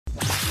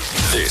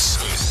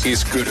This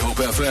is Good Hope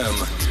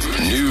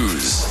FM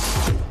News.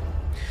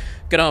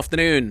 Good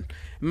afternoon.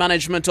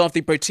 Management of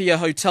the Protea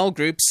Hotel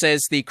Group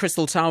says the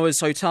Crystal Towers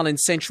Hotel in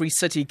Century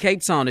City,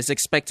 Cape Town is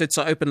expected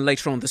to open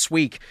later on this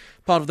week.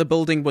 Part of the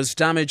building was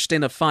damaged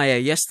in a fire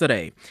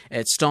yesterday.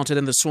 It started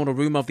in the sauna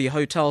room of the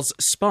hotel's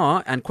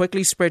spa and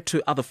quickly spread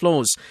to other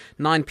floors.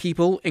 9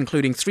 people,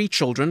 including 3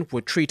 children,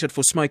 were treated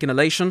for smoke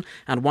inhalation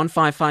and 1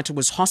 firefighter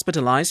was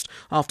hospitalized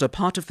after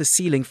part of the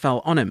ceiling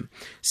fell on him.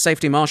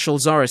 Safety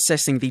marshals are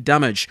assessing the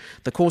damage.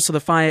 The cause of the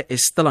fire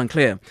is still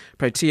unclear.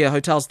 Protea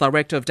Hotel's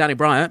director, Danny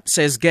Breyer,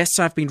 says guests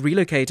have been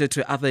relocated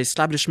to other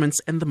establishments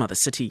in the mother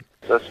city.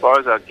 So as far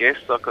as our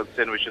guests are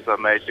concerned, which is our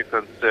major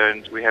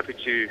concern, we're happy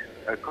to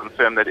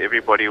confirm that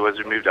everybody was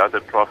removed out of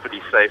the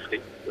property safely.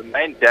 The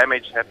main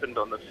damage happened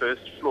on the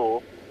first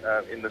floor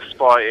in the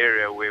spa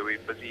area where we're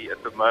busy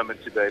at the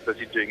moment today,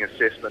 busy doing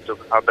assessment of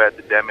how bad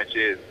the damage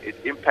is. It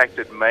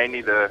impacted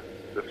mainly the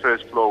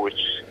first floor,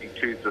 which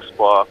includes the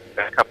spa and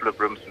a couple of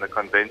rooms in the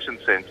convention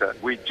centre.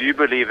 We do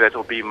believe that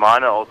will be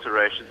minor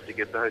alterations to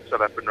get the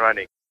hotel up and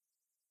running.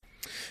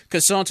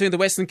 COSATU in the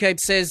Western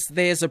Cape says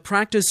there's a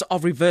practice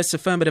of reverse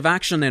affirmative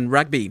action in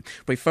rugby.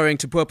 Referring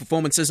to poor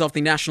performances of the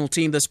national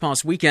team this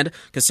past weekend,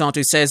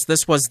 COSATU says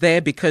this was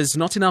there because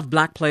not enough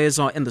black players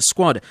are in the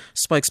squad.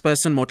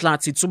 Spokesperson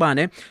Motlatsi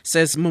Tsubane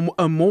says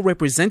a more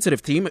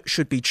representative team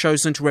should be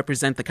chosen to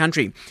represent the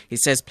country. He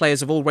says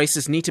players of all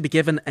races need to be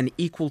given an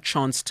equal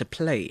chance to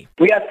play.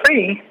 We are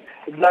saying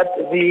that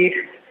the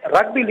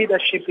rugby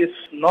leadership is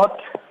not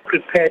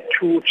prepared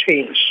to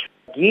change.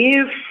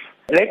 Give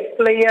black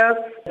players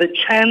the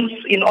chance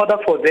in order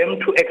for them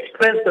to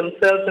express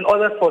themselves, in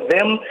order for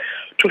them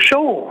to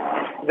show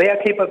their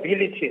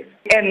capabilities.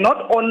 And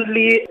not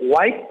only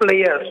white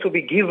players to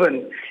be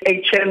given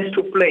a chance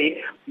to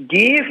play.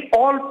 Give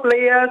all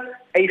players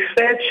a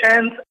fair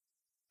chance.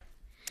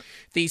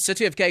 The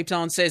City of Cape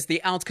Town says the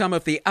outcome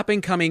of the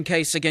up-and-coming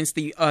case against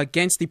the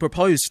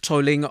proposed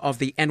tolling of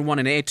the N1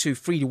 and N2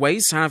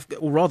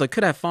 freeways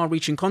could have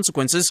far-reaching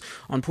consequences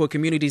on poor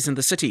communities in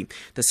the city.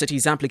 The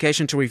city's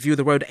application to review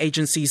the road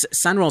agency's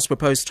SANRAL's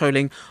proposed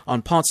tolling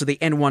on parts of the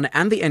N1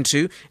 and the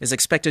N2 is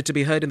expected to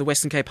be heard in the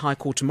Western Cape High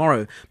Court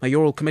tomorrow.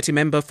 Mayoral Committee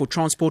Member for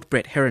Transport,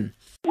 Brett Heron.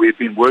 We've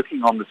been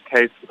working on this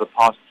case for the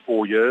past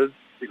 4 years.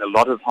 It's been a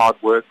lot of hard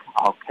work.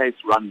 Our case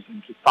runs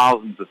into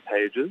thousands of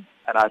pages,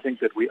 and I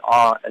think that we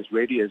are as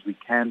ready as we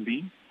can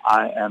be.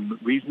 I am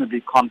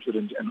reasonably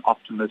confident and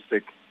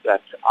optimistic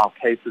that our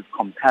case is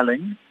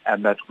compelling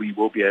and that we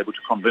will be able to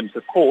convince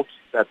the court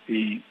that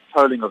the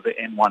tolling of the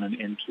N1 and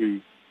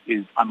N2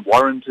 is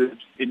unwarranted,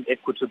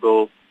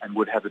 inequitable, and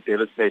would have a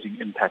devastating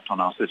impact on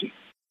our city.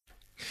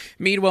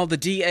 Meanwhile, the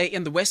DA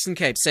in the Western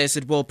Cape says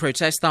it will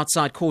protest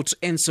outside court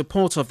in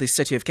support of the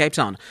City of Cape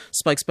Town.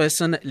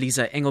 Spokesperson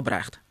Lisa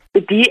Engelbrecht. The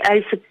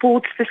DA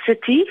supports the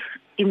city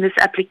in this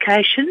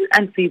application,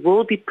 and we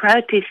will be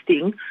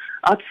protesting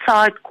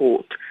outside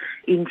court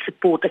in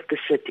support of the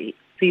city.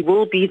 We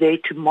will be there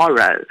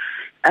tomorrow,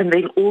 and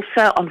then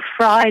also on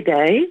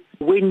Friday,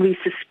 when we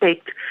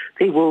suspect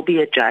there will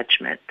be a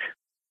judgment.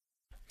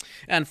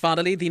 And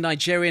finally, the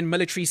Nigerian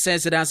military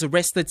says it has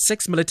arrested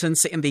 6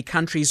 militants in the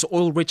country's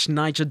oil-rich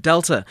Niger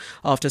Delta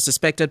after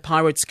suspected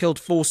pirates killed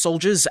 4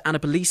 soldiers and a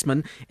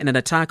policeman in an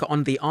attack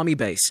on the army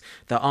base.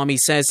 The army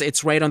says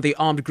its raid on the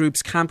armed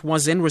group's camp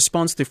was in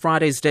response to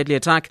Friday's deadly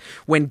attack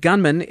when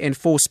gunmen in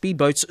 4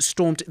 speedboats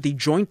stormed the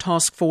Joint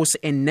Task Force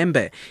in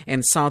Nembe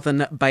in southern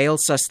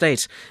Bayelsa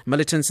State.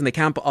 Militants in the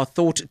camp are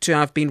thought to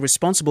have been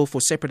responsible for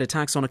separate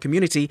attacks on a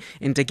community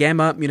in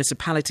Degema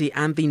municipality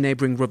and the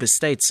neighboring river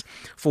states.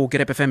 For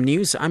Good Hope FM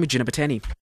News, I'm Eugenia Bateni.